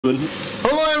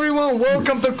Hello everyone,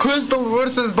 welcome to Crystal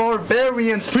vs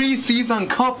Barbarians pre-season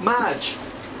cup match.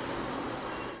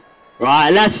 Right,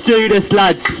 let's do this,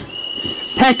 lads.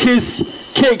 Peckers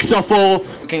kicks off all.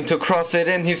 Looking to cross it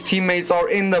in, his teammates are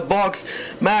in the box.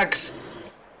 Max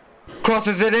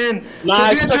crosses it in.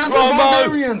 Max, the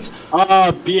Barbarians.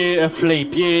 Oh,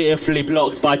 beautifully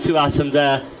blocked by two atoms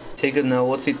there. Take it now,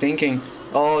 what's he thinking?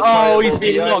 Oh, he's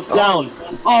being knocked down.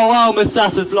 Oh wow,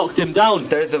 Massasa's locked him down.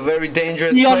 There's a very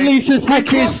dangerous He play. unleashes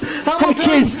Heckers.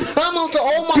 Hamilton,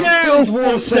 oh my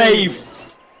Beautiful save.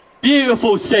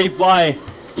 Beautiful save by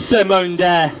Simone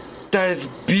there. That is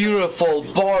beautiful.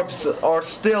 Barbs are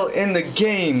still in the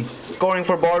game. Scoring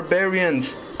for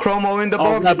Barbarians. Chromo in the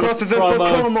box, crosses it for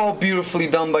Chromo. Beautifully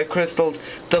done by Crystal's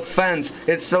defense.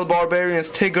 It's still Barbarians.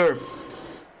 Tigger.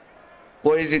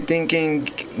 What is he thinking?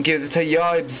 Gives it to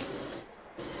Yibes.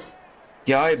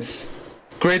 Yibes.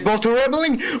 Great ball to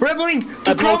Rebelling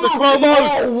to Chromo.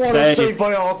 Oh, what a save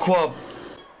by Aqua.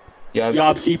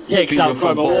 Yibes, he picks up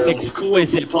Chromo.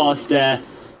 Exquisite pass there.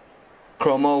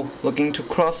 Chromo looking to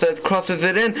cross it, crosses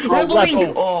it in.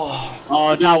 Rebelling!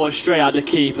 Oh, that was straight at the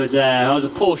keeper there. That was a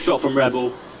poor shot from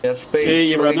Rebel. Yeah,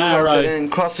 space. Really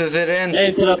crosses it in.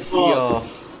 Into the box.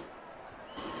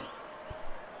 Yeah.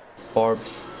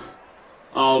 Barbs.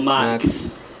 Oh,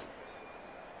 Max.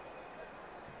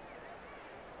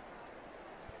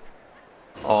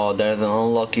 Oh, there's an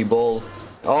unlucky ball.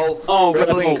 Oh,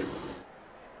 Rebelling.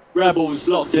 Rebels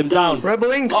locked him down.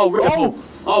 Rebelling. Oh, Rebel.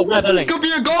 Oh, Rebelling. This could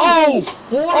be a goal.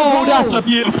 Oh, that's a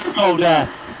beautiful goal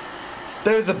there.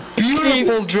 There's a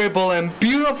beautiful dribble and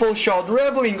beautiful shot.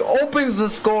 Rebelling opens the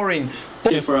scoring.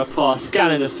 For a pass,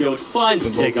 scanning the field,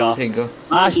 finds Tigger.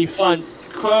 Actually finds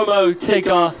Chromo,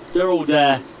 Tigger, they're all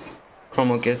there.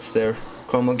 Chromo gets there.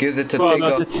 Chromo gives it to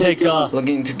Tigger.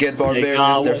 Looking to get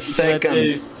Barbarians their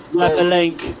second.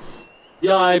 Rebelling.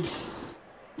 Yibes.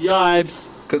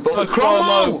 Good ball to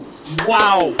Chromo.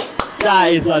 Wow.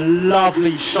 That is a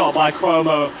lovely shot by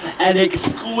Chromo. An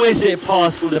exquisite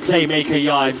pass from the playmaker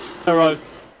Yibes.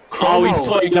 Oh, he's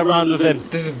playing around with him.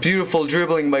 This is beautiful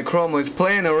dribbling by Chromo. He's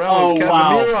playing around with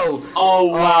Casemiro. Oh,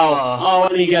 wow. Oh,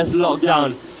 and he gets locked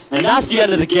down. And that's the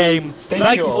end of the game.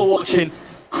 Thank you for watching.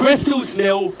 Crystals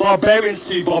 0, Barbarians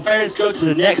 2. Barbarians go to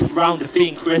the next round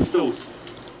defeating Crystals.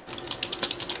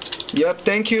 Yep,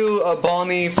 thank you,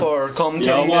 Bonnie, for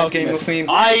commentating this game with me.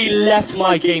 I left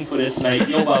my game for this, mate.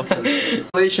 You're welcome.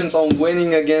 Congratulations on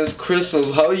winning against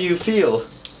Crystal. How do you feel?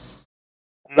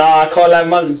 Nah, I can't lie,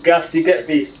 man's gassed, you get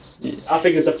me. Yeah. I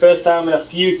think it's the first time in a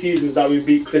few seasons that we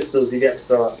beat Crystals, you get,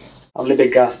 so I'm a little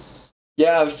bit gassed.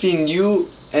 Yeah, I've seen you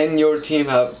and your team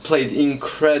have played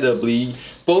incredibly.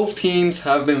 Both teams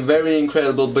have been very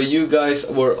incredible, but you guys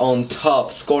were on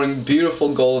top, scoring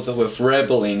beautiful goals with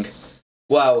Rebelling.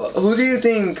 Wow, who do you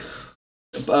think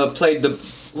played the...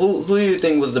 Who do you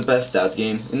think was the best that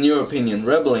game, in your opinion?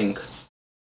 Rebelling?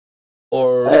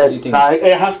 Or what do you think? Nah,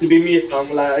 it has to be me,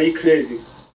 fam. Like, are you crazy?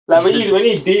 Like, when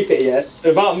you deep it, yeah,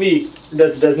 without me,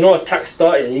 there's no attack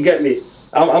starting, you get me?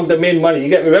 I'm the main money, you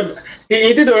get me?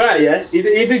 He did alright, yeah? He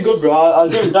did good, bro. I'll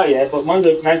give him that, yeah? But man's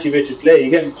a 90 rated player, you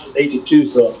get me? Man's 82,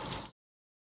 so...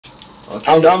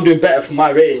 Okay. I'm doing better for my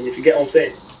rating, if you get what I'm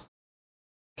saying.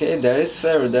 Okay, that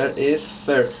is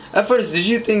fair. At first, did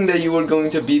you think that you were going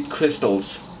to beat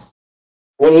Crystals?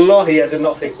 Wallahi, I did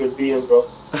not think we'd beat him, bro.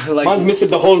 Man's missing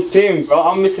the whole team, bro.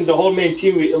 I'm missing the whole main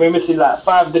team. We're missing like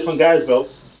 5 different guys, bro.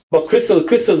 But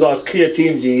Crystals are a clear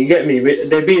team, G. You get me?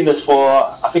 They've beaten us for,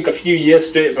 I think, a few years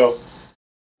straight, bro.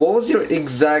 What was your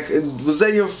was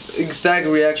that your exact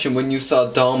reaction when you saw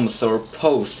Doms or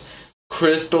post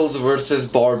Crystals versus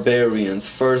Barbarians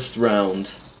first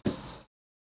round?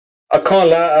 I can't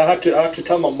lie, I have to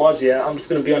tell my mods, yeah, I'm just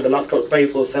gonna be on the laptop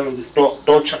 24/7, just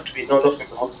don't chat to me, no nothing,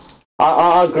 bro.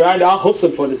 I grind, I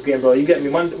hustle for this game, bro. You get me?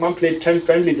 Man played 10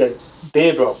 friendlies a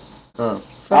day, bro.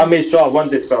 I made sure I won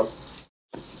this, bro.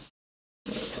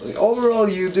 Overall,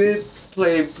 you did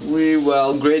play really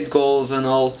well, great goals and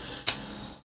all.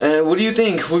 What do you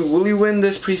think? Will you win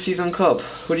this preseason cup?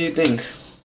 What do you think?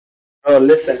 Oh,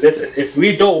 listen. If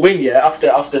we don't win, yeah,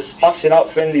 after smashing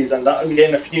out friendlies and that and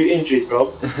getting a few injuries,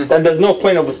 bro, then there's no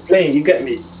point of us playing. You get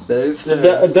me? That is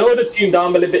fair. The other team that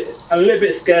I'm a little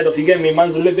bit scared of. You get me?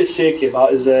 Man's a little bit shaky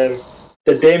about is the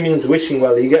Damien's wishing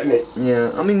well. You get me?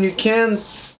 Yeah, I mean you can't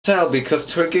tell because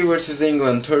Turkey versus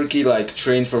England. Turkey like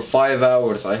trained for 5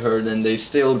 hours, I heard, and they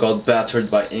still got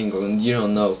battered by England. You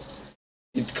don't know.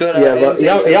 It could. Yeah, but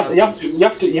you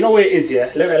have to. You know what it is,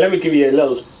 yeah. Let me give you a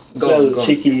little.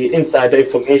 Cheeky inside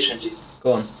information, G.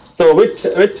 Go on. So with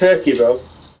Turkey, bro,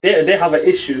 they have an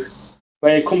issue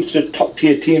when it comes to top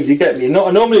tier teams. You get me? No,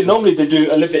 normally they do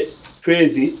a little bit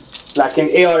crazy. Like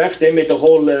in ARF, they made the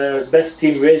whole best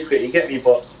team rage quit. You get me?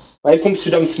 But when it comes to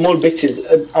them small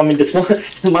bitches, I mean the small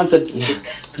man said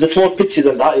the small pitches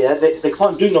and that, yeah, they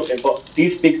can't do nothing. But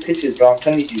these big pitches, bro, I'm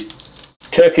telling you,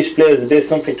 Turkish players, there's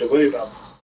something to worry about.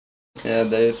 Yeah,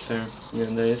 that is fair. Yeah,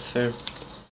 that is fair.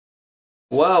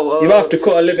 Wow. You might have to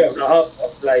cut a little bit of that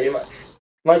out. Like you might.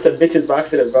 Man said bitches by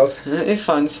accident, bro. It's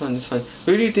fine, it's fine, it's fine.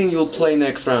 Who do you think you'll play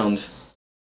next round?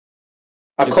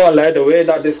 I can't lie, the way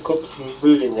that this cup's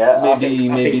moving, yeah.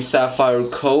 Maybe Sapphire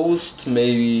Coast,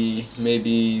 maybe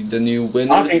the new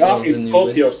winners. I think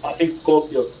Scorpio. I think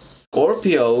Scorpio.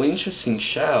 Scorpio, interesting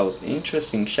shout.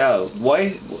 Interesting shout.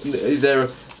 Why is there a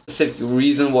specific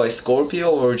reason why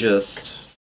Scorpio or just?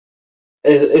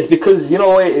 It's because you know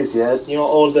what it is, yeah. You know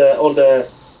all the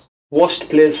washed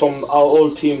players from our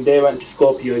old team, they went to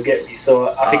Scorpio, you get me.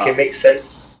 So I think it makes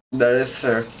sense. That is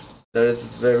fair. That is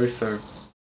very fair.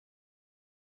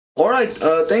 Alright,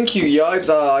 thank you, Yipes.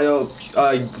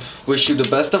 I wish you the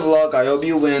best of luck. I hope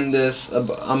you win this.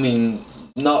 I mean,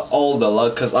 not all the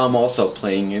luck, because I'm also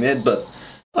playing in it, but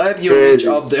I hope you reach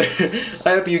up there.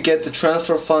 I hope you get the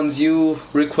transfer funds you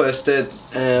requested.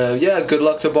 Yeah, good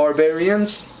luck to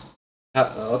Barbarians.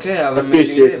 Okay, have an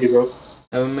amazing day. You, bro.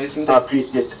 Have an amazing day. I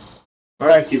appreciate it.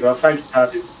 Alright. Thank you, bro. Thank you,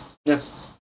 Tadu. Yeah.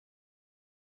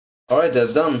 Alright,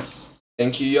 that's done.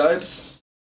 Thank you, Yipes.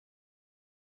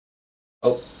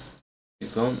 Oh.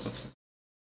 He's gone? Okay.